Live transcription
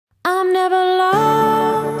I'm never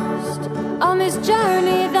lost on this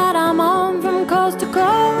journey that I'm on from coast to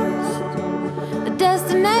coast. The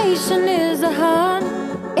destination is a hunt.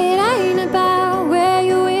 It ain't about where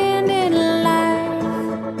you end in life.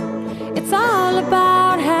 It's all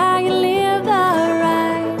about how you live the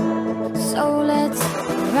ride. So let's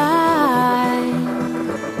ride.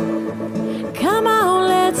 Come on,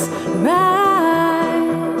 let's ride.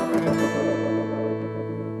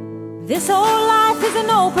 This whole life is an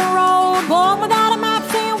open road, born without a map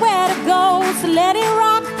saying where to go. So let it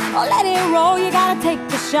rock or let it roll. You gotta take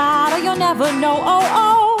the shot or you'll never know. Oh,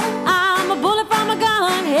 oh, I'm a bullet from a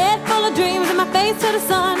gun, head full of dreams and my face to the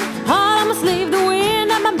sun. Heart on my sleeve, the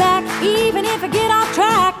wind at my back. Even if I get off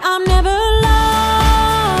track, I'm never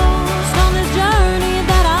lost on this journey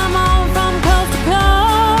that I'm on from coast to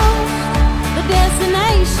coast. The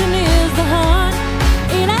destination is the hunt.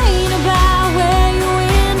 It ain't about where you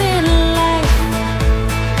end in life.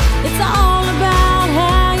 It's all about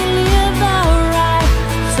how you live the right.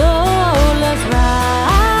 So let's ride.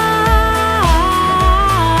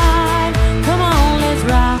 Come on, let's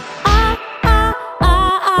ride.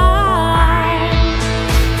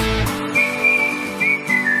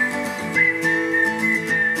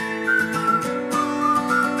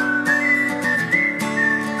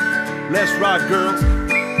 Let's ride, girls.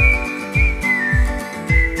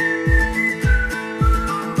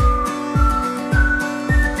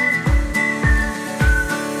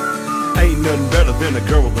 Ain't nothing better than a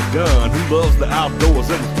girl with a gun who loves the outdoors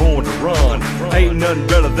and was born to run. Ain't nothing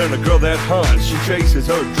better than a girl that hunts. She chases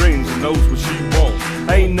her dreams and knows what she wants.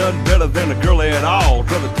 Ain't nothing better than a girl at all.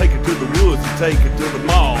 Gonna take her to the woods and take her to the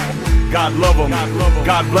mall. God love them,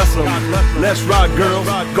 God bless them. Let's ride, girls,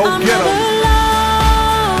 go get them.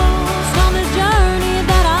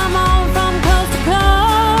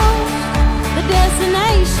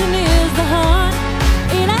 Destination is the hunt.